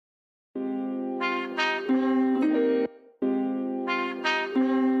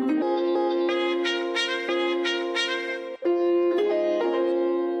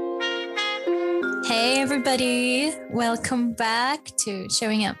everybody. Welcome back to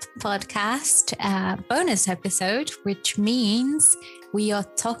Showing Up Podcast, bonus episode, which means we are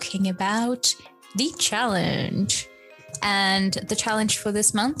talking about the challenge. And the challenge for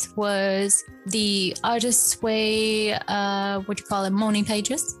this month was the Artist's Way, morning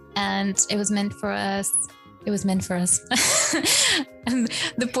pages. And it was meant for us. And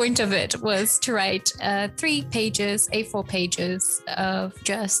the point of it was to write 3 pages, A4 pages of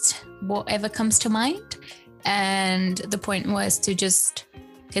just whatever comes to mind. And the point was to just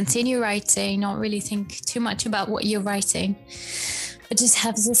continue writing, not really think too much about what you're writing, but just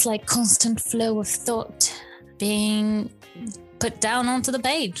have this like constant flow of thought being put down onto the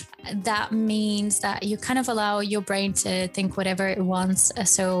page. That means that you kind of allow your brain to think whatever it wants.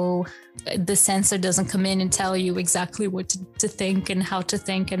 So the censor doesn't come in and tell you exactly what to think and how to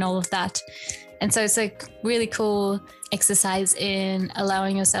think and all of that. And so it's like really cool exercise in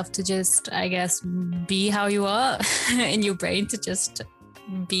allowing yourself to just, I guess, be how you are in your brain, to just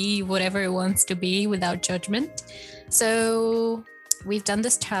be whatever it wants to be without judgment. So we've done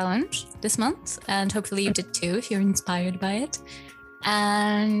this challenge this month, and hopefully you did too if you're inspired by it.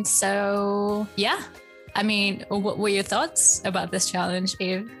 And so, yeah, I mean, what were your thoughts about this challenge,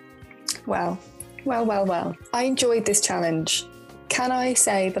 Eve? Well. I enjoyed this challenge. Can I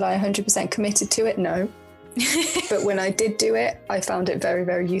say that I 100% committed to it? No. But when I did do it, I found it very,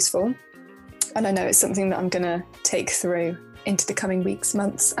 very useful. And I know it's something that I'm going to take through into the coming weeks,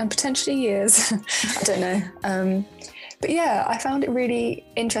 months, and potentially years. I don't know. But yeah, I found it really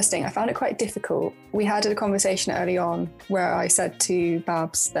interesting. I found it quite difficult. We had a conversation early on where I said to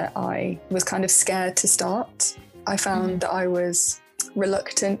Babs that I was kind of scared to start. I found that I was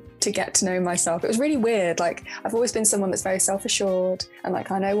reluctant to get to know myself. It was really weird. Like, I've always been someone that's very self-assured and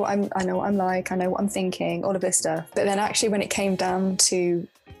like I know what I'm like, I know what I'm thinking, all of this stuff. But then actually when it came down to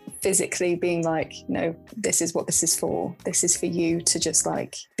physically being like, no, this is what this is for. This is for you to just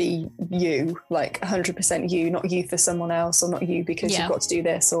like be you, like 100% you, not you for someone else, or not you because you've got to do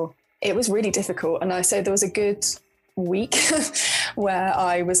this. Or it was really difficult. And I say there was a good week where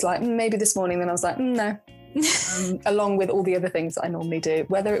I was like, maybe this morning. Then I was like, no. Along with all the other things that I normally do,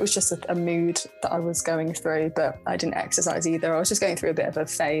 whether it was just a mood that I was going through, but I didn't exercise either. I was just going through a bit of a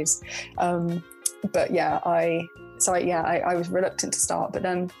phase. But yeah, I was reluctant to start, but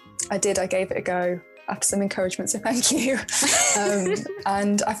then I gave it a go after some encouragement, so thank you.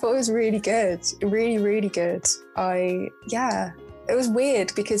 And I thought it was really good, really, really good. It was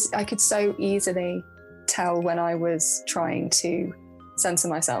weird because I could so easily tell when I was trying to censor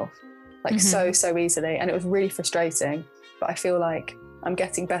myself, like so easily. And it was really frustrating, but I feel like I'm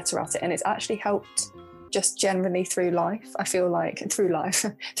getting better at it. And it's actually helped just generally through life. I feel like through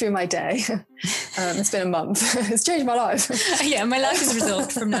my day. It's been a month. It's changed my life. Yeah, my life is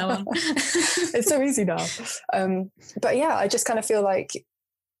resolved from now on. It's so easy now. But yeah, I just kind of feel like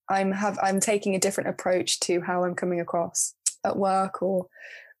I'm taking a different approach to how I'm coming across at work or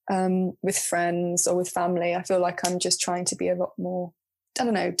with friends or with family. I feel like I'm just trying to be a lot more, I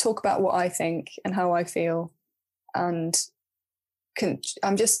don't know, talk about what I think and how I feel. And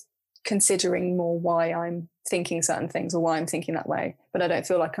I'm just considering more why I'm thinking certain things or why I'm thinking that way, but I don't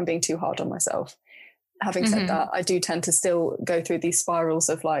feel like I'm being too hard on myself. Having said that, I do tend to still go through these spirals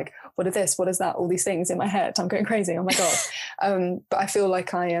of like, what is this? What is that? All these things in my head. I'm going crazy. Oh my God. But I feel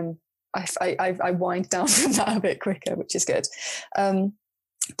like I wind down from that a bit quicker, which is good.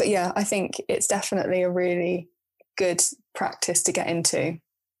 But yeah, I think it's definitely a really good practice to get into,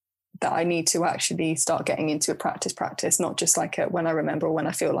 that I need to actually start getting into a practice, not just like when I remember or when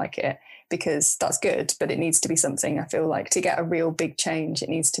I feel like it, because that's good, but it needs to be something. I feel like to get a real big change, it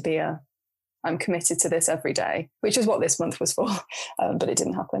needs to be I'm committed to this every day, which is what this month was for, but it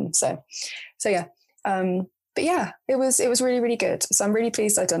didn't happen. So yeah. But yeah, it was really, really good. So I'm really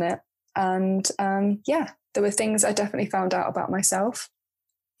pleased I'd done it. And yeah, there were things I definitely found out about myself.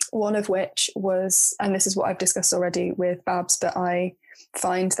 One of which was, and this is what I've discussed already with Babs, but I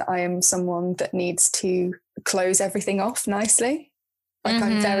find that I am someone that needs to close everything off nicely. Like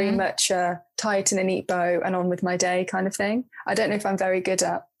I'm very much tie it in a neat bow and on with my day kind of thing. I don't know if I'm very good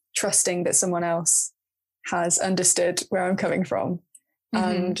at trusting that someone else has understood where I'm coming from.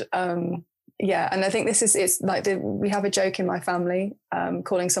 And yeah, and I think it's like we have a joke in my family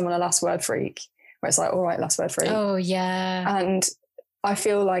calling someone a last word freak, where it's like, all right, last word freak. Oh yeah. And I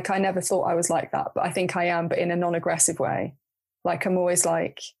feel like I never thought I was like that, but I think I am, but in a non-aggressive way. Like I'm always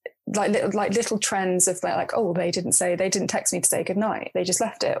like little trends of like, oh, they didn't text me to say goodnight. They just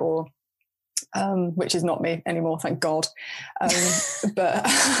left it. Or which is not me anymore, thank God. But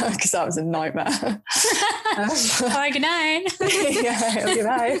because that was a nightmare. All right, good night. Yeah, good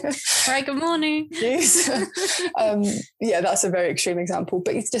night. All right, good morning. Yeah, that's a very extreme example,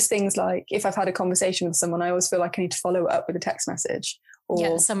 but it's just things like if I've had a conversation with someone, I always feel like I need to follow it up with a text message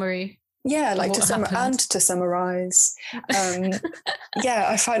or summary. Yeah, like to summarize. Yeah,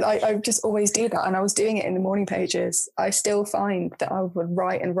 I find I just always do that. And I was doing it in the morning pages. I still find that I would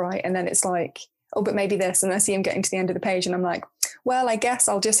write. And then it's like, oh, but maybe this. And I see him getting to the end of the page and I'm like, well, I guess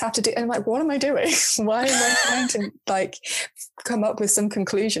I'll just have to do. And I'm like, what am I doing? Why am I trying to like come up with some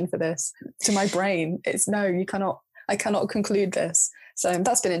conclusion for this to my brain? It's no, I cannot conclude this. So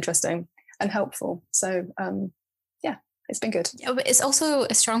that's been interesting and helpful. So, it's been good. Yeah, but it's also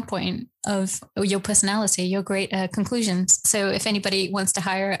a strong point of your personality, your great conclusions. So if anybody wants to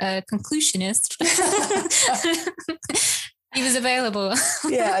hire a conclusionist, he was available.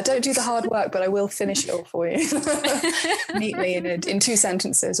 Yeah, I don't do the hard work, but I will finish it all for you neatly in 2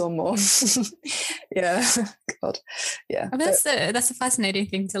 sentences or more. Yeah, God, yeah. I mean, that's a fascinating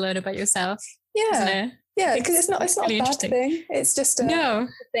thing to learn about yourself. Yeah, isn't it? Yeah, because it's not really a bad thing. It's just a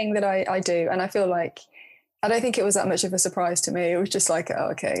thing that I do, and I feel like. I don't think it was that much of a surprise to me. It was just like, oh,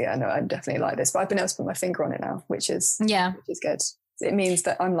 okay, yeah, no, I'm definitely like this. But I've been able to put my finger on it now, which is good. It means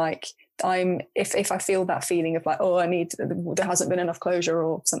that if I feel that feeling of like, oh, there hasn't been enough closure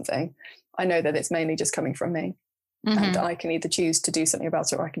or something, I know that it's mainly just coming from me. Mm-hmm. And I can either choose to do something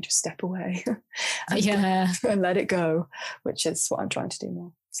about it or I can just step away and let it go, which is what I'm trying to do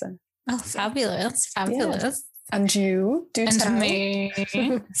more. So, fabulous. Yeah. And you do and tell me.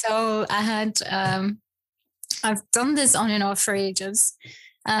 So I had, I've done this on and off for ages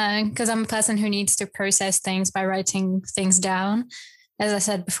because I'm a person who needs to process things by writing things down. As I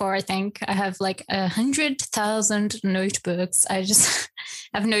said before, I think I have like 100,000 notebooks. I just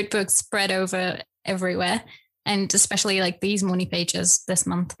have notebooks spread over everywhere. And especially like these morning pages this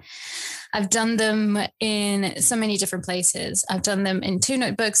month. I've done them in so many different places. I've done them in 2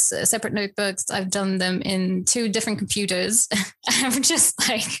 notebooks, separate notebooks. I've done them in 2 different computers. I'm just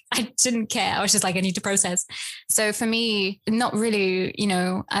like, I didn't care. I was just like, I need to process. So for me, not really,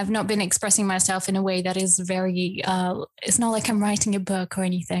 I've not been expressing myself in a way that is very, it's not like I'm writing a book or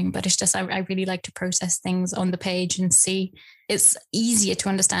anything, but it's just, I really like to process things on the page and see. It's easier to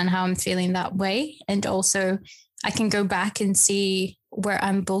understand how I'm feeling that way. And also I can go back and see where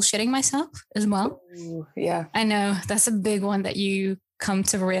I'm bullshitting myself as well. Ooh, yeah. I know that's a big one that you come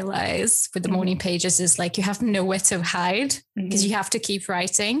to realize with the morning pages is like, you have nowhere to hide because you have to keep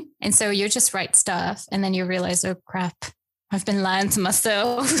writing. And so you just write stuff and then you realize, oh crap, I've been lying to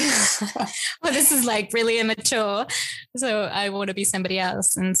myself. Well, this is like really immature. So I want to be somebody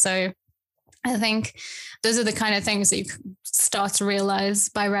else. And so I think those are the kind of things that you start to realize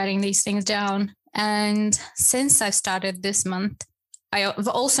by writing these things down. And since I've started this month, I've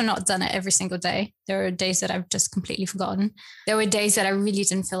also not done it every single day. There are days that I've just completely forgotten. There were days that I really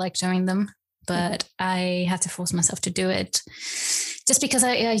didn't feel like doing them, but I had to force myself to do it just because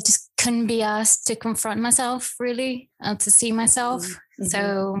I just couldn't be asked to confront myself really, to see myself. Mm-hmm.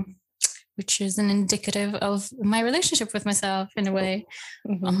 So, which is an indicative of my relationship with myself in a way.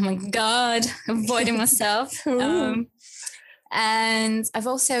 Mm-hmm. Oh my God, avoiding myself. And I've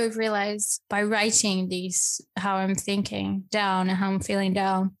also realized by writing these, how I'm thinking down and how I'm feeling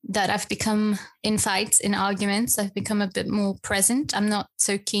down, that I've become in fights, in arguments, I've become a bit more present. I'm not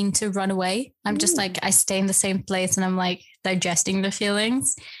so keen to run away. I'm just like, I stay in the same place and I'm like digesting the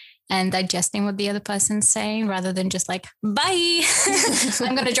feelings and digesting what the other person's saying rather than just like, bye,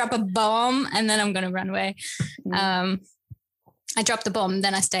 I'm going to drop a bomb and then I'm going to run away. I dropped the bomb,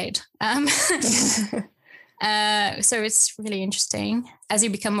 then I stayed. So it's really interesting. As you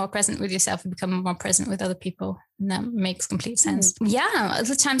become more present with yourself, you become more present with other people. And that makes complete sense. Yeah,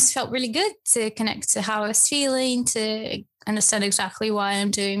 other times felt really good to connect to how I was feeling, to understand exactly why I'm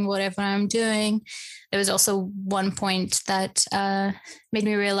doing whatever I'm doing. There was also one point that made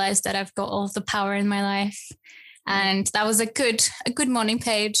me realize that I've got all the power in my life. And that was a good morning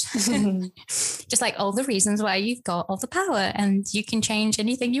page. Just like all the reasons why you've got all the power and you can change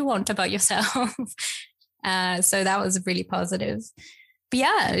anything you want about yourself. So that was really positive. But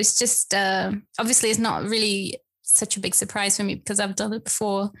yeah, it's just, obviously it's not really such a big surprise for me because I've done it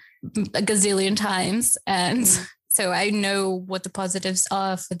before a gazillion times. And so I know what the positives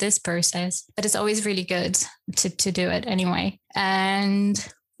are for this process, but it's always really good to do it anyway.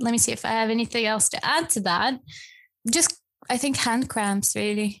 And let me see if I have anything else to add to that. Just, I think hand cramps,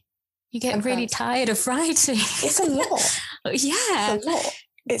 really. You get really tired of writing. It's a lot. Yeah. It's a lot.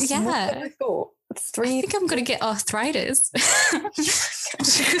 It's more than I thought. I think I'm going to get arthritis.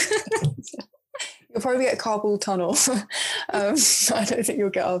 You'll probably get carpal tunnel. I don't think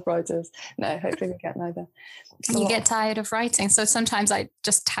you'll get arthritis. No, hopefully you'll get neither. You get tired of writing. So sometimes I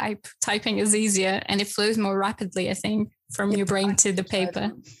just typing is easier and it flows more rapidly, I think, from your brain to the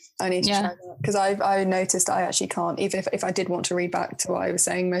paper. I need to try that because I noticed I actually can't, even if I did want to read back to what I was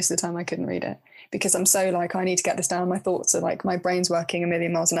saying, most of the time I couldn't read it because I'm so like, I need to get this down. My thoughts are like, my brain's working a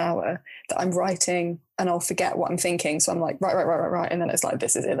million miles an hour that I'm writing and I'll forget what I'm thinking. So I'm like, right. And then it's like,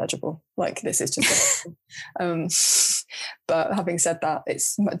 this is illegible. Like, this is just, but having said that,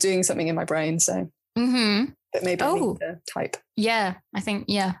 it's doing something in my brain. So but maybe I need to type. Yeah, I think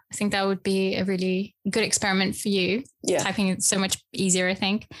that would be a really good experiment for you. Yeah. Typing is so much easier, I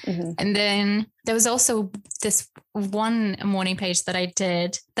think. And then there was also this one morning page that I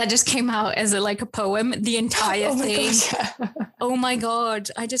did that just came out as a poem, the entire thing. Oh my God.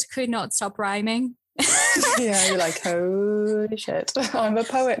 I just could not stop rhyming. Yeah, you're like, holy shit, I'm a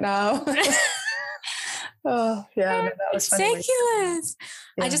poet now. Oh yeah, that was ridiculous.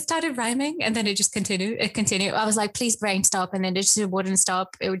 Yeah. I just started rhyming and then it just continued. I was like, please brain stop. And then it just wouldn't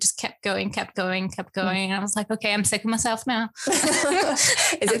stop. It would just kept going. And I was like, okay, I'm sick of myself now.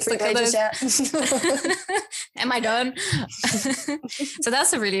 Is it 3 pages yet? Am I done? So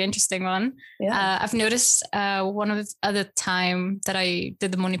that's a really interesting one. Yeah. I've noticed one of the other time that I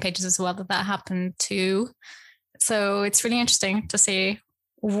did the morning pages as well, that happened too. So it's really interesting to see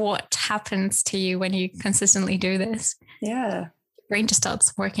what happens to you when you consistently do this. Yeah. Brain just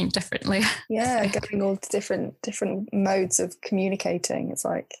starts working differently. Yeah, getting all the different modes of communicating. It's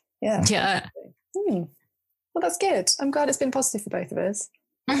like, yeah. Well, that's good. I'm glad it's been positive for both of us.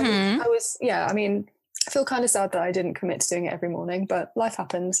 I feel kind of sad that I didn't commit to doing it every morning, but life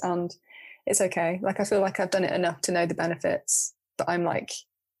happens and it's okay. Like, I feel like I've done it enough to know the benefits, but I'm like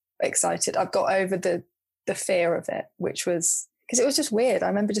excited. I've got over the fear of it, which was, because it was just weird. I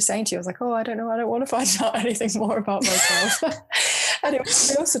remember just saying to you, I was like, oh, I don't know. I don't want to find out anything more about myself. And it was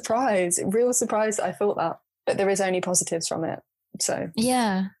a real surprise that I thought that. But there is only positives from it. So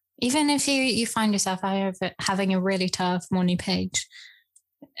yeah. Even if you find yourself having a really tough morning page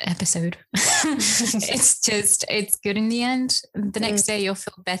episode, it's good in the end. The next day you'll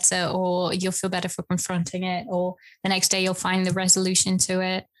feel better, or you'll feel better for confronting it, or the next day you'll find the resolution to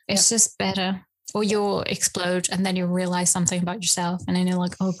it. It's just better. Or you'll explode and then you'll realize something about yourself and then you're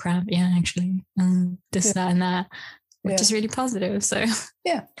like, oh crap, yeah, actually, that and that, which is really positive. So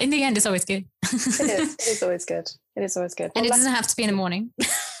yeah, in the end, it's always good. It is always good. It is always good. And it doesn't have to be in the morning.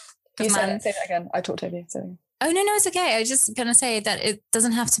 Say that again. I talked over you. Oh, no, it's okay. I was just going to say that it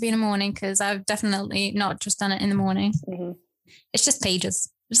doesn't have to be in the morning because I've definitely not just done it in the morning. It's just pages.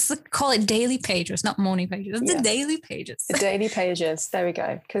 Just call it daily pages, not morning pages. It's the daily pages. The daily pages. There we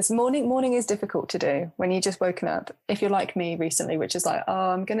go. Because morning is difficult to do when you just woken up. If you're like me recently, which is like,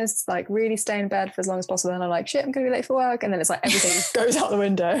 oh, I'm going to like really stay in bed for as long as possible. And I'm like, shit, I'm going to be late for work. And then it's like everything goes out the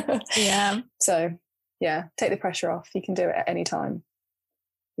window. Yeah. So yeah, take the pressure off. You can do it at any time.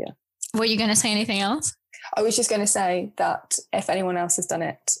 Yeah. Were you going to say anything else? I was just going to say that if anyone else has done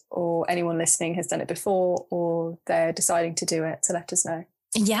it, or anyone listening has done it before, or they're deciding to do it, to let us know.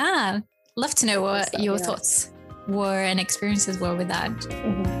 Yeah, love to know what your thoughts were and experiences were with that.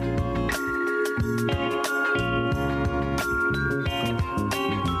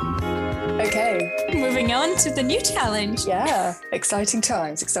 Okay, moving on to the new challenge. Yeah, exciting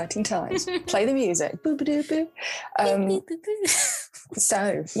times. Play the music. Boo-ba-doo-boo.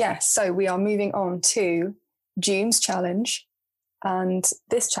 So we are moving on to June's challenge, and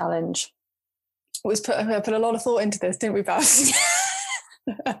this challenge was put a lot of thought into this, didn't we, Babs?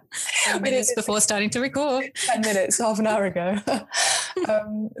 10 minutes before starting to record. 10 minutes, half an hour ago.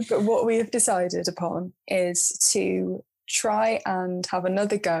 But what we have decided upon is to try and have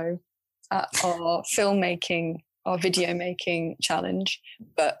another go at our our video making challenge,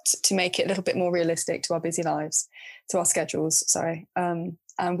 but to make it a little bit more realistic to our busy lives, to our schedules, sorry. And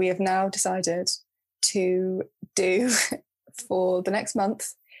we have now decided to do, for the next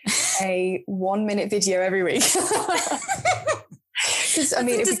month, a 1-minute video every week. I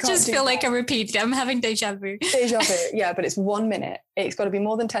mean, it just feel like a repeat. I'm having deja vu. Yeah, but it's 1 minute. It's got to be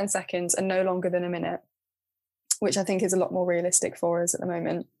more than 10 seconds and no longer than a minute, which I think is a lot more realistic for us at the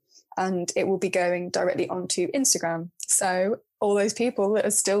moment. And it will be going directly onto Instagram. So all those people that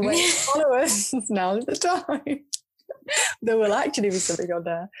are still waiting to follow us, now's the time. There will actually be something on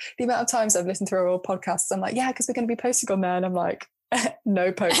there. The amount of times I've listened to our old podcasts, I'm like, yeah, because we're going to be posting on there. And I'm like,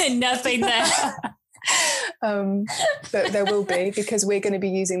 no post. Nothing there. But there will be, because we're going to be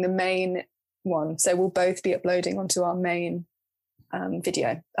using the main one. So we'll both be uploading onto our main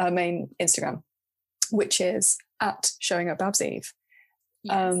video, our main Instagram, which is at Showing Up Babs Eve.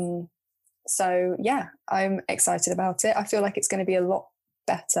 Yes. So yeah, I'm excited about it. I feel like it's going to be a lot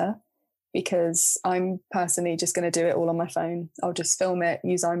better because I'm personally just going to do it all on my phone. I'll just film it,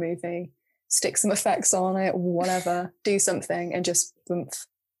 use iMovie, stick some effects on it, whatever, do something and just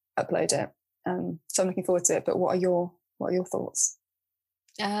upload it. So I'm looking forward to it. But what are your thoughts?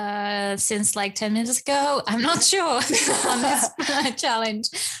 Since like 10 minutes ago, I'm not sure on this challenge.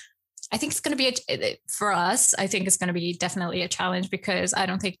 I think it's going to be for us. I think it's going to be definitely a challenge because I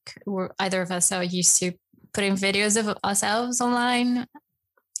don't think either of us are used to putting videos of ourselves online.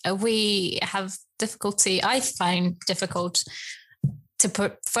 We have difficulty. I find difficult to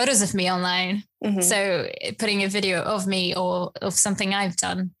put photos of me online. Mm-hmm. So putting a video of me or of something I've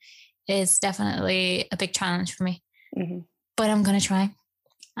done is definitely a big challenge for me. Mm-hmm. But I'm going to try.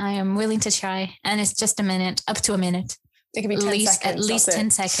 I am willing to try. And it's just a minute, up to a minute. It could be 10 seconds. At least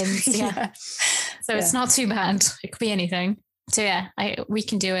 10 seconds. Yeah. So it's not too bad. It could be anything. So yeah, we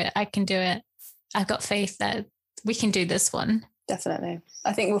can do it. I can do it. I've got faith that we can do this one. Definitely.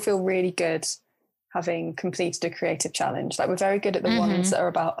 I think we'll feel really good having completed a creative challenge. Like we're very good at the ones that are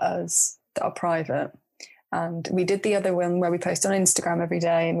about us, that are private. And we did the other one where we post on Instagram every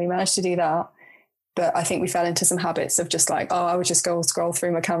day and we managed to do that. But I think we fell into some habits of just like, I would just go scroll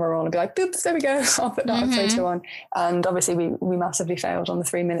through my camera roll and be like, boop, there we go. I'll put that photo on. And obviously we massively failed on the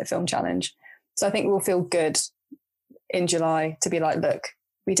 3-minute film challenge. So I think we'll feel good in July to be like, look,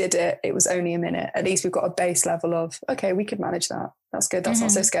 we did it. It was only a minute. At least we've got a base level of, okay, we could manage that. That's good. That's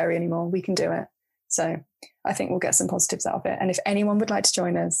not so scary anymore. We can do it. So I think we'll get some positives out of it. And if anyone would like to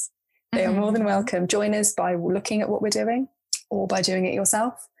join us, they are more than welcome. Join us by looking at what we're doing or by doing it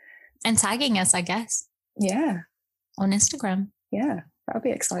yourself. And tagging us, I guess. Yeah. On Instagram. Yeah, that would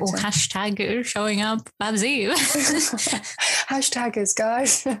be exciting. Or hashtag showing up Babs Eve. Hashtag us,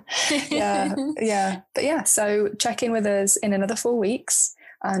 guys. Yeah. But yeah, so check in with us in another 4 weeks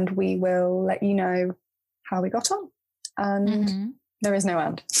and we will let you know how we got on. And there is no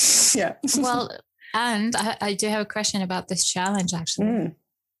and. Yeah. Well, and I do have a question about this challenge, actually.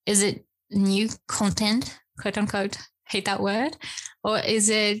 Is it new content, quote unquote? Hate that word. Or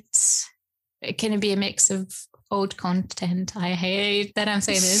can it be a mix of old content? I hate that I'm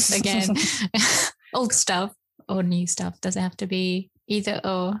saying this again. Old stuff or new stuff. Does it have to be either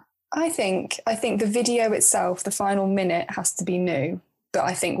or? I think the video itself, the final minute has to be new, but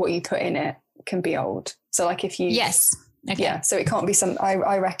I think what you put in it can be old. So like if you... Yes. Okay. Yeah. So it can't be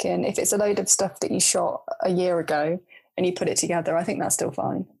I reckon if it's a load of stuff that you shot a year ago and you put it together, I think that's still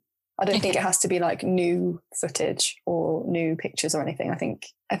fine. I don't think it has to be like new footage or new pictures or anything. I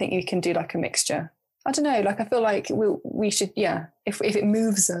think you can do like a mixture. I don't know. Like I feel like we should, if it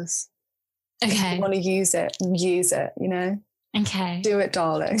moves us, okay, if you want to use it, you know? Okay. Do it,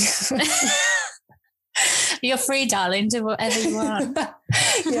 darling. You're free, darling, do whatever you want.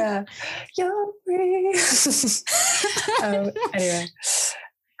 Yeah. You're free. Anyway.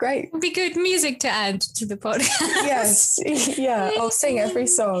 Great. It'd be good music to add to the podcast. Yes. Yeah. I'll sing every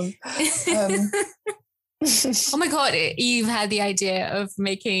song. Oh my God. You've had the idea of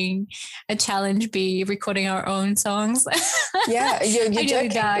making a challenge be recording our own songs. Yeah. You're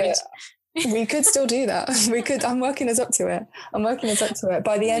joking. We could still do that. We could. I'm working us up to it.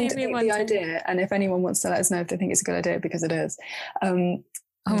 By the end of the idea, and if anyone wants to let us know if they think it's a good idea, because it is. Oh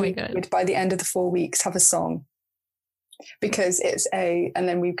my God. Would, by the end of the 4 weeks, have a song. Because and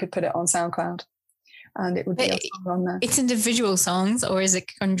then we could put it on SoundCloud and it would be a song on there. It's individual songs or is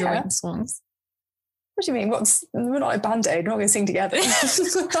it conjoined songs? What do you mean? We're not a Band-Aid, we're not going to sing together.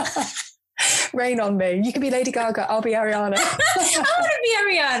 Rain on me. You could be Lady Gaga, I'll be Ariana. I want to be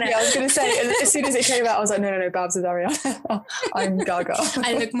Ariana. Yeah, I was going to say, as soon as it came out, I was like, no, Babs is Ariana. I'm Gaga.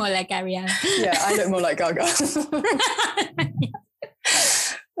 I look more like Ariana. Yeah, I look more like Gaga.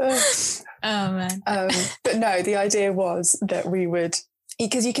 Oh man. But no, the idea was that we would,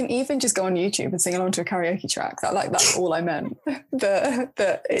 because you can even just go on YouTube and sing along to a karaoke track. That's all I meant. But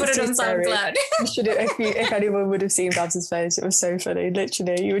it's put it on SoundCloud. If anyone would have seen Babs's face, it was so funny.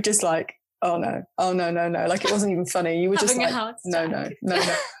 Literally, you were just like, oh no. Like it wasn't even funny. You were just like, no.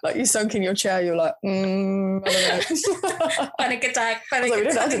 Like you sunk in your chair. You're like, I don't know. Panic attack. We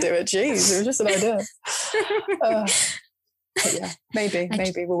didn't have to do it. Jeez, it was just an idea. But yeah, maybe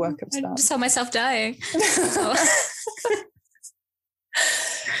we'll work up to that. I saw myself dying.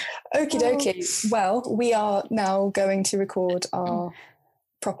 Okie dokie. Well, we are now going to record our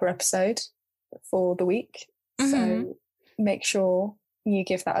proper episode for the week. So make sure you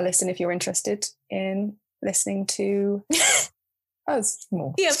give that a listen if you're interested in listening to us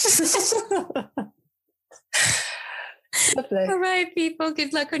more. Yep. Lovely. All right, people.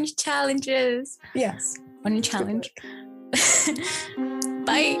 Good luck on your challenges. Yes. On your challenge.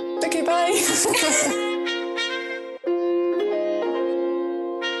 Bye. Okay, bye.